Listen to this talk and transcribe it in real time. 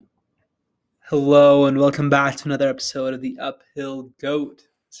Hello and welcome back to another episode of the Uphill Goat.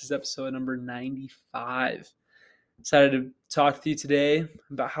 This is episode number 95. Excited to talk with you today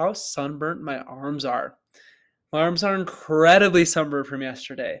about how sunburnt my arms are. My arms are incredibly sunburned from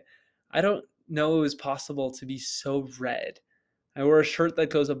yesterday. I don't know it was possible to be so red. I wore a shirt that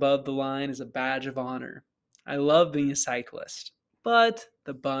goes above the line as a badge of honor. I love being a cyclist, but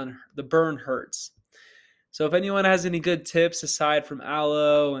the burn hurts. So if anyone has any good tips aside from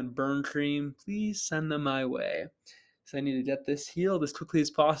aloe and burn cream, please send them my way. So I need to get this healed as quickly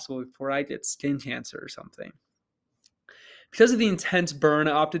as possible before I get skin cancer or something. Because of the intense burn,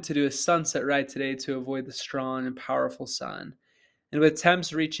 I opted to do a sunset ride today to avoid the strong and powerful sun. And with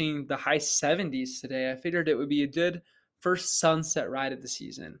temps reaching the high 70s today, I figured it would be a good first sunset ride of the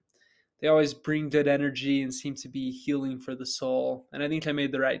season. They always bring good energy and seem to be healing for the soul, and I think I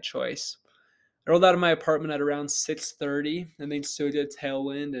made the right choice. I rolled out of my apartment at around 6:30, and thanks to a good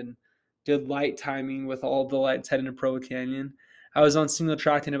tailwind and good light timing with all the lights heading to Provo Canyon, I was on single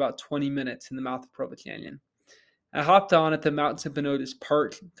track in about 20 minutes in the mouth of Provo Canyon. I hopped on at the Mount Timpanogos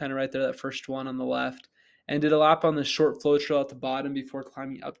Park, kind of right there, that first one on the left, and did a lap on the short flow trail at the bottom before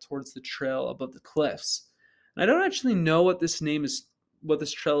climbing up towards the trail above the cliffs. And I don't actually know what this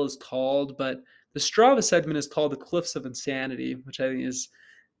trail is called, but the Strava segment is called the Cliffs of Insanity, which I think is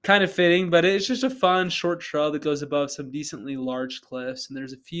kind of fitting, but it's just a fun short trail that goes above some decently large cliffs, and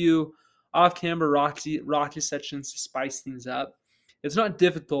there's a few off-camber rocky sections to spice things up. It's not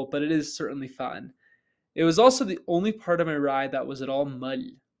difficult, but it is certainly fun. It was also the only part of my ride that was at all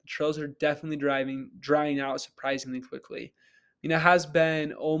muddy. The trails are definitely drying out surprisingly quickly. It has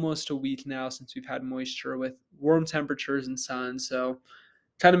been almost a week now since we've had moisture with warm temperatures and sun, so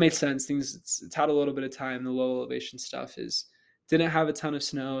kind of made sense. It's had a little bit of time. The low elevation stuff is didn't have a ton of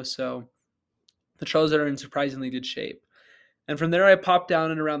snow, so the trails are in surprisingly good shape. And from there, I popped down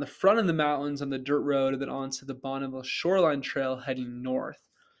and around the front of the mountains on the dirt road and then onto the Bonneville Shoreline Trail heading north.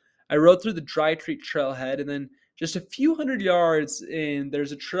 I rode through the Dry Creek Trailhead, and then just a few hundred yards in,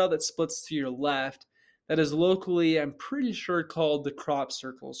 there's a trail that splits to your left that is locally, I'm pretty sure, called the Crop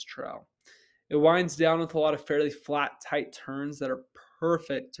Circles Trail. It winds down with a lot of fairly flat, tight turns that are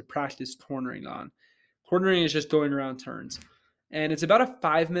perfect to practice cornering on. Cornering is just going around turns. And it's about a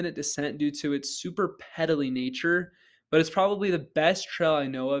 5-minute descent due to its super pedally nature, but it's probably the best trail I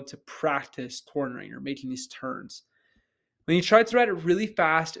know of to practice cornering or making these turns. When you try to ride it really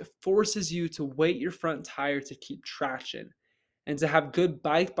fast, it forces you to weight your front tire to keep traction and to have good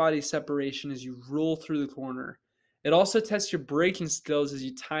bike body separation as you roll through the corner. It also tests your braking skills as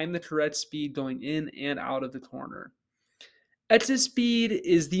you time the correct speed going in and out of the corner. Exit speed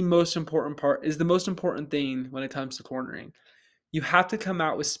is the most important thing when it comes to cornering. You have to come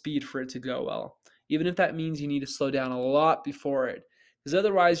out with speed for it to go well, even if that means you need to slow down a lot before it, because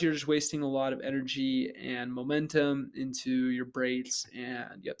otherwise you're just wasting a lot of energy and momentum into your brakes,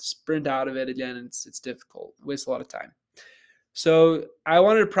 and you have to sprint out of it again, and it's difficult. It wastes a lot of time. So I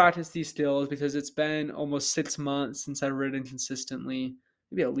wanted to practice these skills because it's been almost 6 months since I've ridden consistently,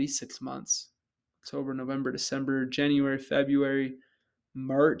 maybe at least 6 months. October, November, December, January, February,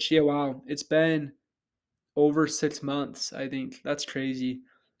 March. Yeah, wow. It's been over 6 months, I think. That's crazy.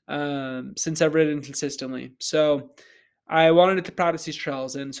 Since I've ridden consistently. So I wanted to practice these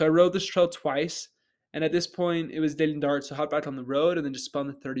trails. And so I rode this trail twice. And at this point, it was getting dark. So I hopped back on the road and then just spun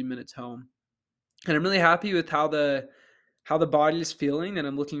the 30 minutes home. And I'm really happy with how the body is feeling. And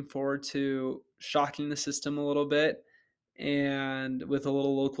I'm looking forward to shocking the system a little bit and with a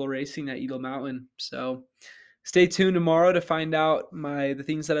little local racing at Eagle Mountain. So stay tuned tomorrow to find out the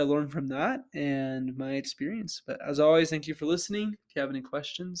things that I learned from that and my experience. But as always, thank you for listening. If you have any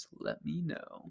questions, let me know.